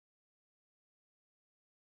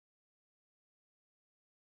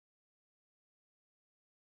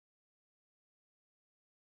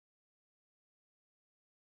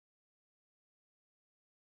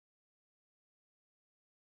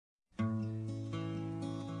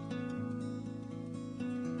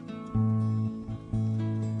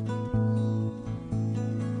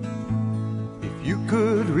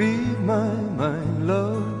could read my mind,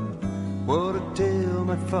 love, what a tale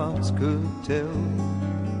my thoughts could tell.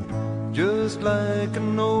 Just like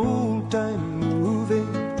an old-time movie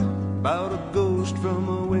about a ghost from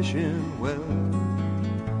a wishing well,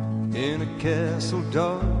 in a castle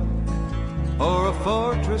dark or a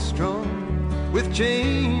fortress strong, with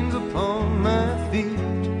chains upon my feet.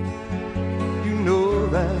 You know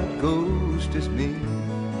that ghost is me,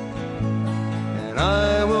 and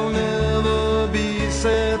I will never be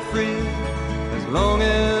set free as long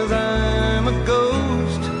as I'm a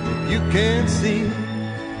ghost that you can't see.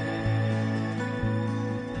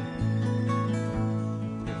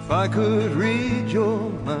 If I could read your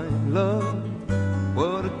mind, love,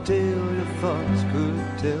 what a tale your thoughts could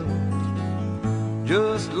tell.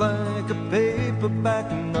 Just like a paperback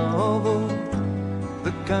novel,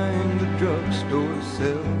 the kind the drugstores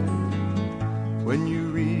sell. When you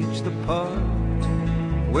reach the part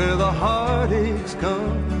where the heartaches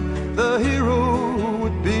come, the hero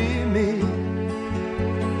would be me.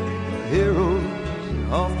 The heroes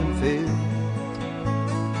often fail,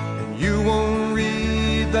 and you won't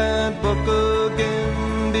read that book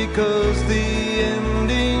again because the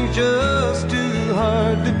ending's just too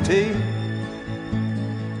hard to take.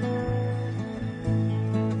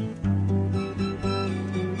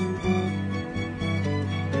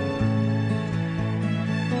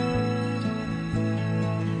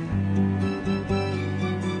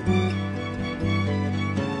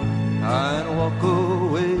 I'd walk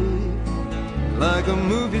away like a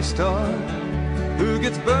movie star who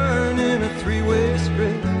gets burned in a three-way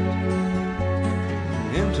script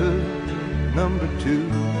into number two.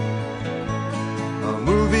 A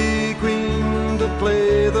movie queen to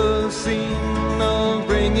play the scene of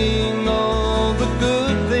bringing all the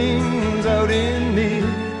good things out in me.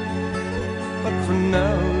 But for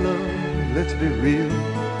now, love, let's be real,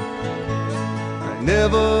 I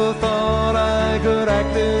never thought I could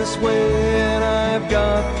act this way, and I've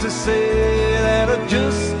got to say that I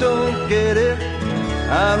just don't get it.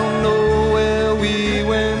 I don't know where we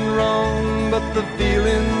went wrong, but the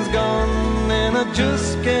feeling's gone and I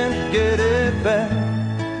just can't get it back.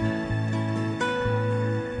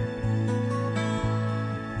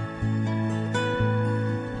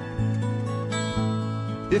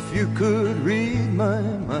 If you could read my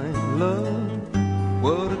mind, love,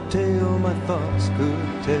 what a tale my thoughts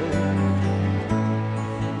could tell.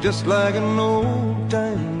 Just like an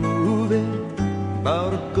old-time movie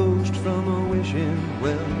about a ghost from a wishing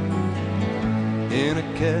well, in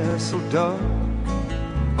a castle dark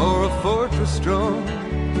or a fortress strong,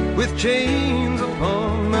 with chains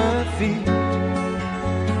upon my feet.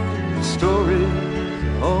 The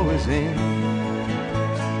stories always end.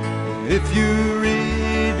 If you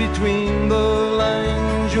read between the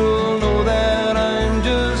lines, you'll know that I'm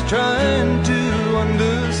just trying to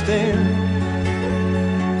understand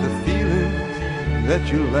the feelings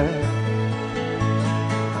that you lack.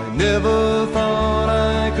 I never thought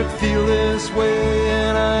I could feel this way,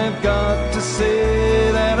 and I've got to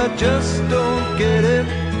say that I just don't get it.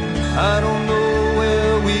 I don't know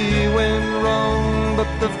where we went wrong, but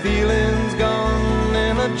the feeling's gone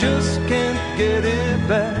and I just can't get it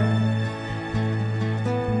back.